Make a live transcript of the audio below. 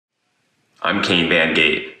I'm Kane Van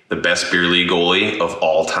Gate, the best beer league goalie of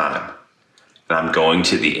all time. And I'm going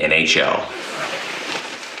to the NHL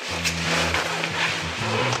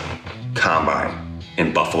Combine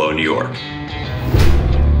in Buffalo, New York.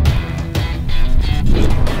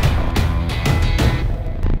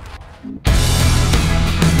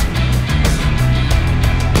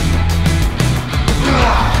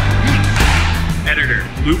 Editor,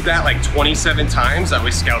 loop that like 27 times, that way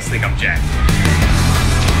scouts think I'm jacked.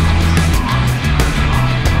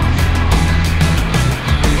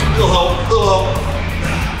 Little hope.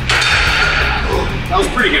 That was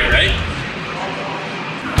pretty good, right?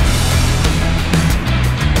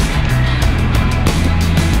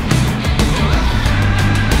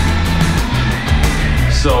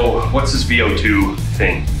 So, what's this VO2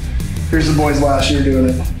 thing? Here's the boys last year doing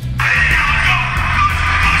it.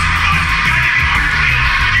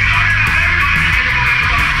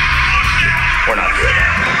 We're not doing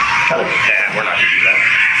that. Yeah, we're not gonna do that.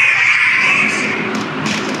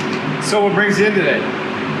 So what brings you in today?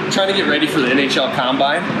 Trying to get ready for the NHL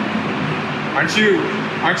Combine. Aren't you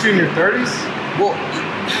in your 30s? Well,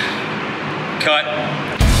 cut.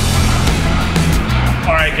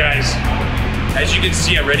 All right, guys. As you can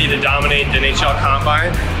see, I'm ready to dominate the NHL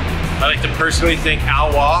Combine. I'd like to personally thank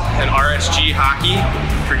Al Waugh and RSG Hockey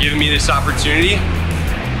for giving me this opportunity.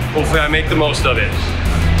 Hopefully I make the most of it.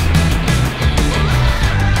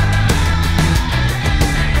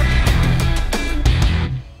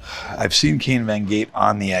 I've seen Kane Van Gate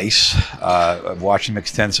on the ice. I've watched him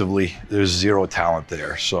extensively. There's zero talent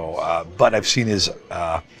there. So, but I've seen his,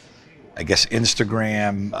 I guess,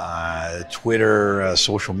 Instagram, Twitter,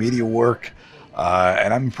 social media work,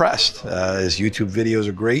 and I'm impressed. His YouTube videos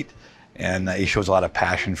are great, and he shows a lot of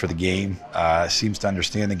passion for the game. Seems to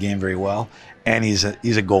understand the game very well, and he's a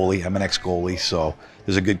goalie. I'm an ex-goalie, so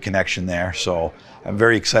there's a good connection there. So I'm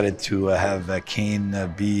very excited to have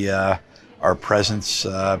Kane be our presence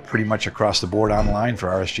pretty much across the board online for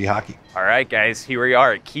RSG Hockey. All right, guys, here we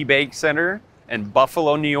are at KeyBank Center in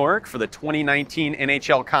Buffalo, New York for the 2019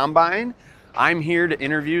 NHL Combine. I'm here to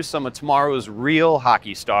interview some of tomorrow's real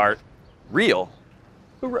hockey star. Real?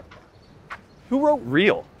 Who wrote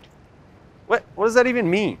real? What does that even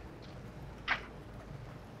mean?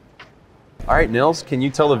 All right, Nils, can you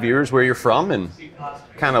tell the viewers where you're from and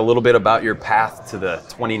kind of a little bit about your path to the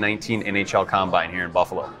 2019 NHL Combine here in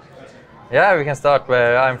Buffalo? Yeah, we can start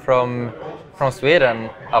where I'm from Sweden,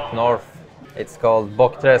 up north. It's called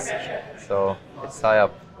Bockträsk, so it's high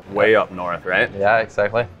up. Way up north, right? Yeah,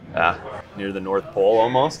 exactly. Yeah, near the North Pole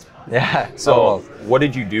almost. Yeah. So, almost. What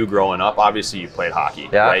did you do growing up? Obviously, you played hockey,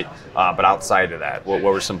 yeah. right? But outside of that, what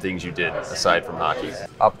were some things you did aside from hockey?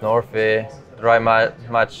 Up north, we ride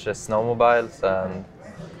much snowmobiles and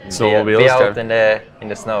Snowmobiles, be out in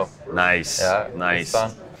the snow. Nice. Yeah, nice.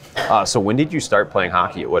 It's fun. So when did you start playing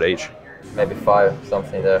hockey? At what age? Maybe 5,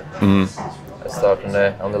 something there. I started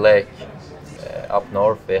on the lake. Up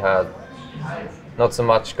north, we had not so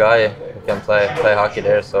much guy who can play hockey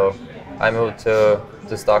there, so I moved to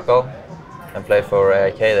Stockholm and play for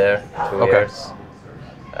AIK there 2 years.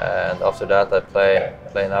 And after that, I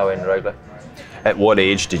play now in Rögle. At what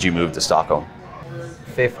age did you move to Stockholm?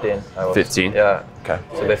 15. I was. 15? Yeah. Okay.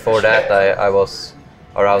 So before that, I was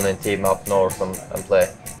around in team up north and play.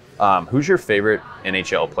 Who's your favorite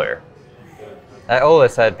NHL player? I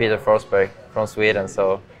always had Peter Forsberg from Sweden,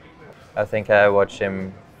 so I think I watched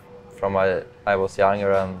him from I was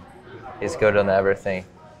younger, and he's good on everything.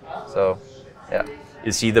 So, yeah.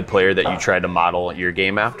 Is he the player that you tried to model your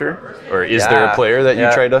game after? Or is there a player that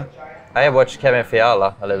you tried to? I watched Kevin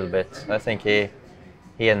Fiala a little bit. I think he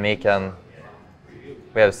and me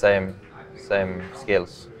we have same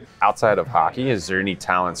skills. Outside of hockey, is there any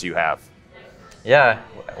talents you have? Yeah,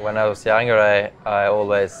 when I was younger, I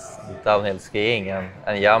always downhill skiing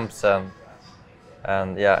and jumps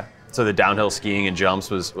and yeah. So the downhill skiing and jumps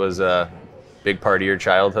was a big part of your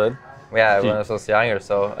childhood? Yeah, when I was younger,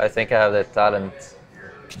 so I think I have the talent.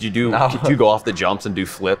 Could you go off the jumps and do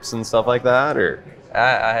flips and stuff like that, or?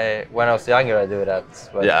 When I was younger, I do that,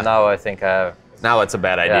 but now I think I have. Now that's a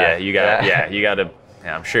bad idea. You got to.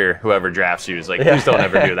 Yeah, I'm sure whoever drafts you is like, please don't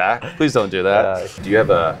ever do that. Please don't do that. Do you have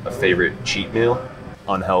a favorite cheat meal?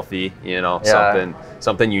 Unhealthy,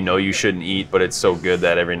 something you know you shouldn't eat, but it's so good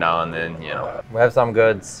that every now and then, We have some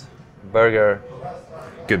good burger.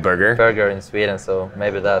 Good burger? Burger in Sweden, so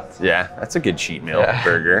maybe that. Yeah, that's a good cheat meal,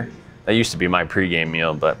 burger. That used to be my pregame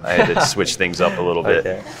meal, but I had to switch things up a little bit.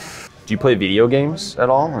 Okay. Do you play video games at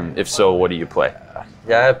all? And if so, what do you play?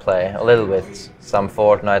 Yeah, I play a little bit. Some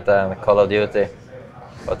Fortnite and Call of Duty.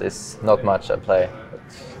 But it's not much I play.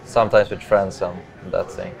 Sometimes with friends and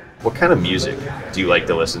that thing. What kind of music do you like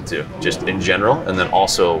to listen to, just in general? And then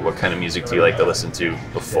also, what kind of music do you like to listen to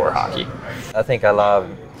before hockey? I think I love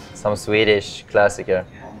some Swedish classicer.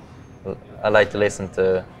 I like to listen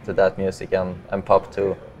to that music and pop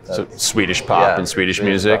too. So Swedish pop and Swedish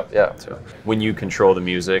music? Pop, yeah. So when you control the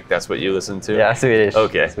music, that's what you listen to? Yeah, Swedish.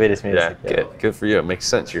 Okay. Swedish music. Yeah, good for you. It makes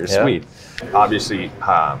sense. You're a Swede. Obviously,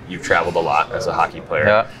 you've traveled a lot as a hockey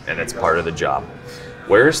player, and it's part of the job.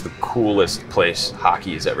 Where's the coolest place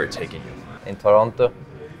hockey has ever taken you? In Toronto,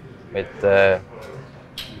 with the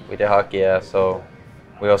hockey. So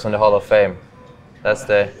we also in the Hall of Fame. That's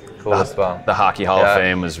the coolest one. The Hockey Hall of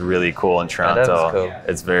Fame was really cool in Toronto. That's cool.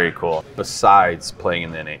 It's very cool. Besides playing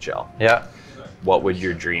in the NHL, what would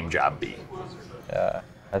your dream job be?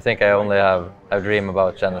 I think I only have a dream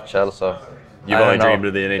about NHL. So you've only dreamed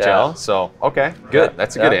of the NHL. So okay, good.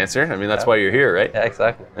 That's a good answer. I mean, that's why you're here, right? Yeah,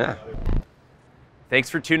 exactly. Yeah. Thanks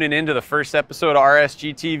for tuning in to the first episode of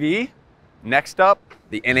RSG TV. Next up,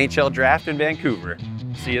 the NHL Draft in Vancouver.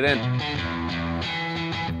 See you then.